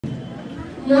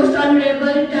Most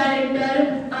honorable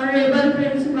director, honorable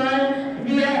principal,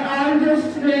 dear all the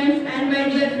students and my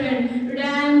dear friend, today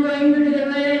I am going to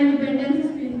deliver an independence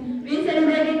speech. We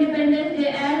celebrate Independence Day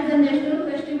as the national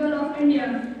festival of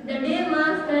India. The day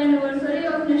marks the anniversary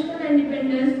of national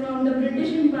independence from the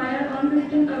British Empire on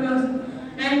 15th August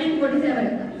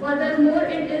 1947. Furthermore,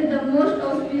 it is the most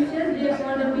auspicious day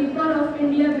for the people of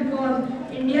India because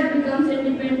India becomes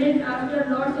independent after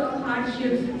lots of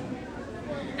hardships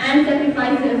and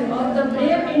sacrifices of the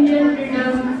brave Indian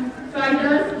freedom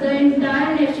fighters. The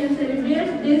entire nation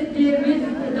celebrates this day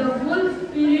with the full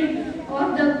spirit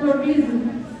of the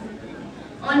patriotism.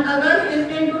 On August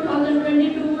 15,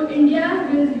 2022, India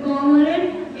will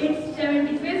commemorate its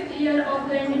 75th year of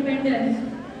the independence.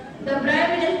 The Prime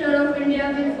Minister of India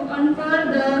will unfurl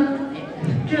the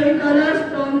tricolors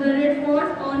from the Red Fort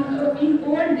in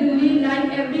Old Delhi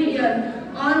like every year.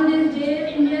 On this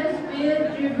day, India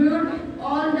pays tribute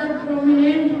all the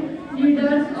prominent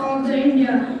leaders of the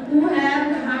India who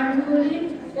have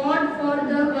hardly fought for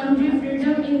the country's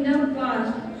freedom in the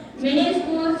past. Many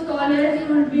schools, colleges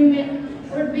would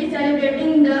be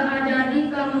celebrating the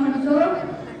Azadi Ka Mahotsav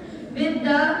with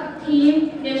the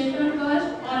theme Nation First,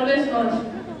 Always First.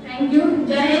 Thank you.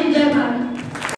 Jai Hind, Jai Bharat.